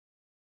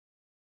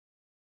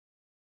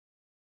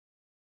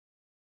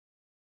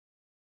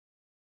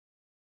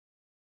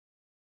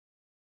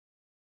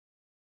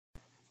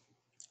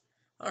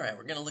Alright,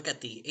 we're going to look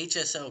at the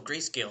HSL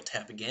Grayscale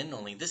tab again,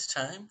 only this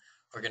time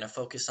we're going to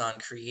focus on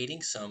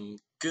creating some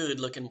good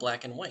looking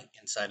black and white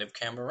inside of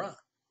Camera RAW.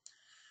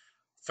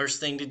 First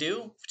thing to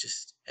do,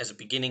 just as a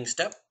beginning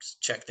step, is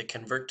check the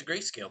Convert to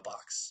Grayscale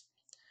box.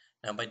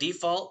 Now by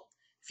default,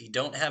 if you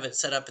don't have it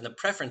set up in the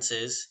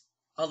preferences,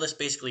 all this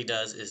basically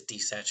does is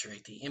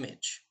desaturate the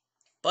image.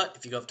 But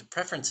if you go up to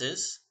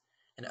Preferences,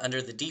 and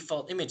under the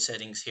default image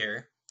settings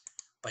here,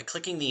 by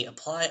clicking the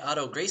Apply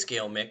Auto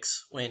Grayscale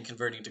Mix when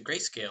converting to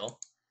grayscale,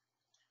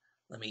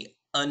 let me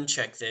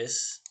uncheck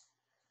this.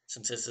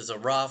 Since this is a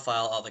RAW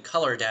file, all the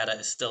color data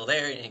is still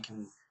there and it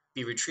can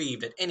be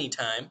retrieved at any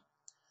time.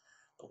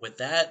 But with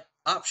that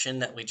option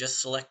that we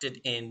just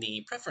selected in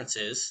the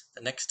preferences,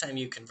 the next time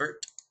you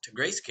convert to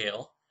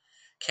grayscale,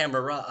 Camera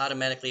RAW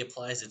automatically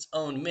applies its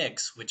own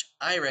mix, which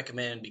I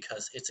recommend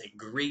because it's a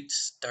great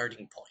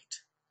starting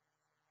point.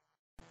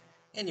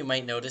 And you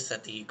might notice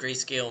that the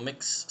grayscale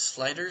mix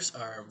sliders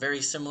are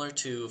very similar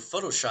to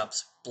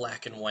Photoshop's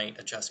black and white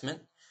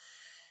adjustment.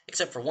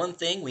 Except for one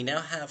thing, we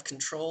now have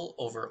control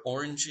over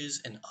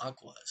oranges and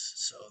aquas.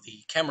 So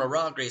the Camera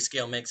RAW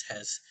grayscale mix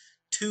has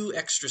two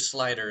extra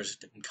sliders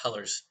and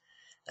colors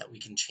that we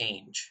can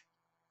change.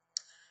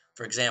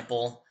 For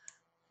example,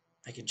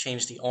 I can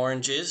change the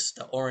oranges,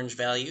 the orange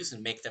values,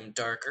 and make them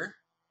darker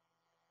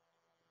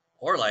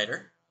or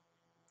lighter.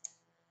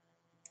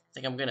 I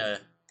think I'm going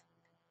to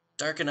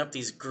darken up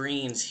these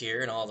greens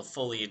here and all the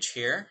foliage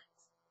here.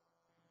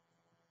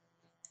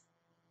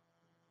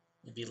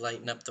 Maybe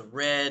lighten up the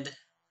red.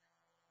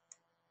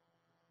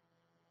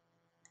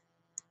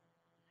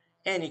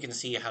 And you can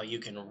see how you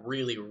can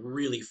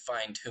really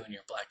fine-tune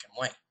your black and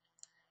white.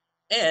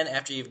 And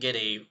after you get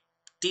a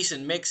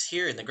decent mix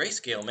here in the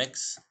grayscale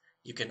mix,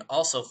 you can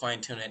also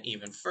fine-tune it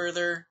even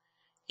further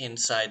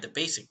inside the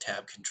basic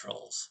tab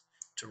controls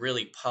to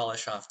really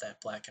polish off that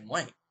black and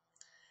white.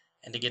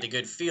 And to get a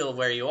good feel of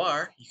where you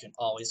are, you can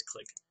always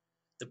click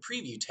the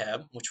Preview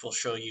tab, which will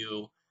show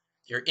you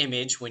your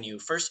image when you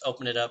first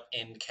open it up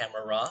in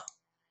Camera RAW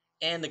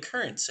and the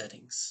current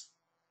settings.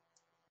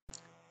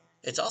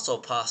 It's also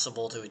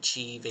possible to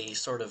achieve a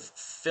sort of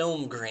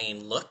film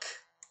grain look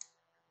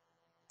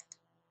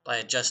by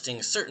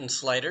adjusting certain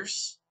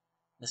sliders.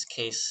 In this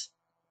case,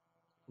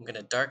 I'm going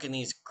to darken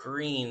these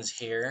greens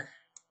here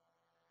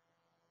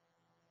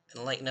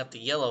and lighten up the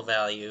yellow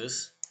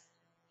values.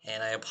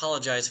 And I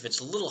apologize if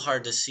it's a little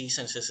hard to see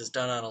since this is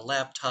done on a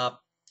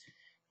laptop.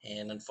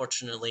 And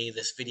unfortunately,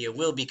 this video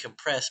will be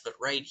compressed, but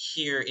right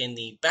here in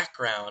the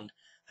background,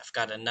 I've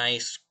got a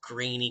nice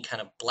grainy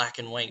kind of black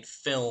and white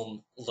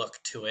film look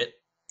to it.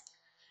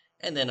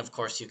 And then, of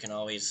course, you can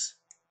always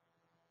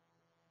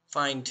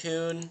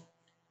fine-tune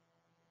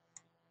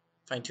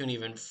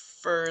even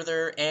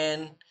further,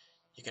 and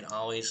you can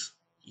always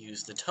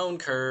use the tone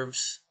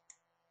curves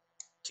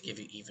to give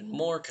you even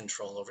more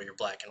control over your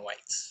black and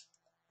whites.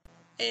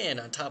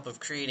 And on top of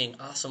creating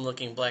awesome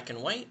looking black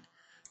and white,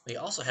 we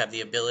also have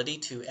the ability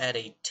to add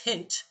a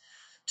tint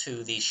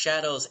to the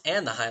shadows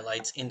and the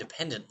highlights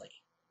independently.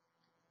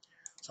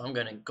 So I'm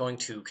going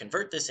to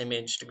convert this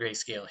image to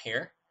grayscale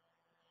here.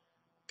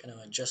 Going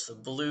to adjust the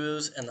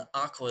blues and the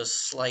aquas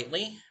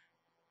slightly.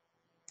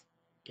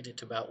 Get it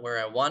to about where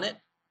I want it.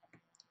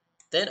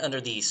 Then under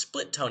the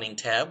Split Toning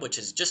tab, which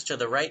is just to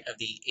the right of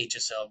the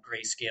HSL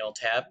Grayscale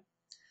tab,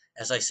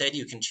 as I said,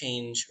 you can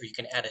change or you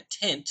can add a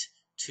tint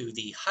to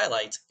the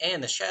highlights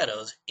and the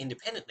shadows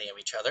independently of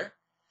each other.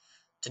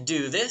 To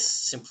do this,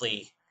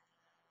 simply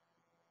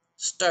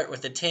start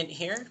with the tint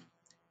here.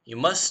 You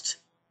must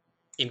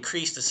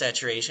increase the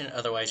saturation,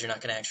 otherwise you're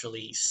not going to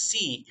actually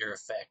see your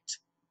effect.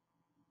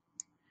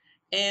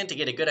 And to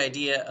get a good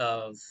idea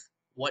of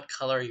what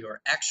color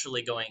you're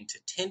actually going to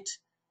tint,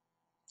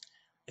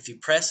 if you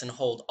press and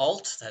hold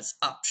Alt, that's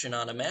Option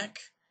on a Mac,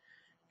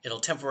 it'll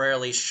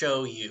temporarily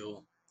show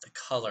you the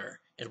color.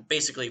 It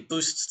basically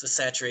boosts the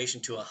saturation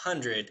to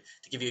 100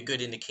 to give you a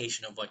good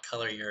indication of what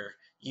color you're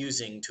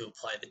using to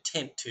apply the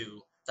tint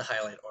to the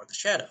highlight or the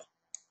shadow.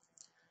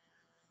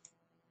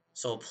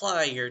 So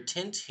apply your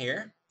tint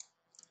here.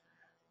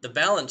 The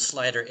balance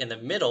slider in the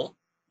middle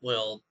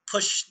will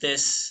push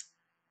this,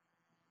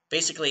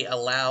 basically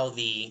allow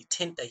the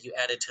tint that you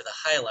added to the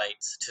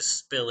highlights to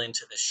spill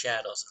into the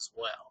shadows as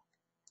well.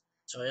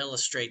 So I'll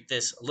illustrate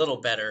this a little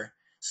better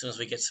as soon as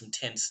we get some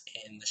tints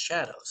in the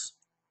shadows.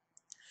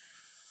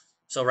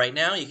 So right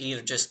now you can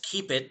either just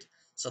keep it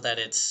so that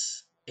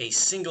it's a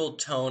single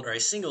tone or a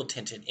single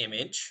tinted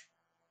image,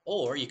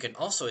 or you can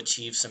also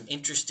achieve some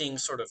interesting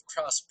sort of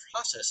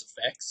cross-process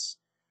effects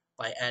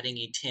by adding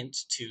a tint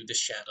to the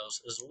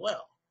shadows as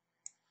well.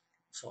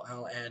 So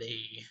I'll add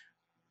a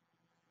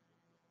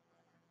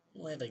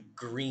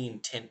green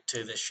tint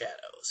to the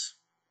shadows.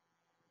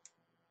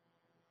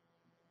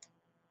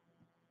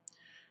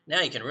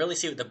 Now you can really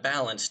see what the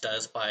balance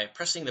does by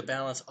pressing the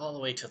balance all the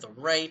way to the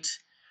right.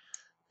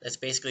 That's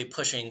basically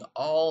pushing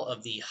all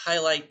of the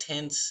highlight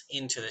tints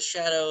into the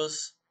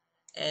shadows,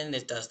 and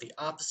it does the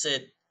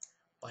opposite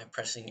by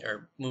pressing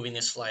or moving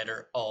the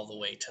slider all the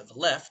way to the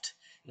left,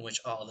 in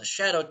which all the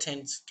shadow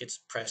tints gets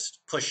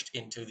pushed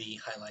into the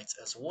highlights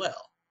as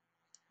well.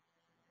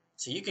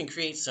 So you can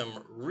create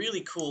some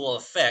really cool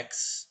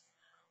effects,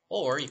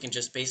 or you can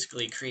just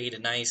basically create a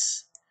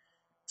nice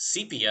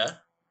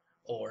sepia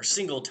or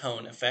single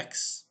tone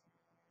effects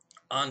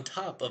on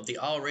top of the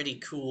already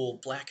cool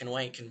black and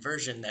white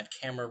conversion that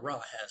Camera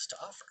Raw has to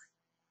offer.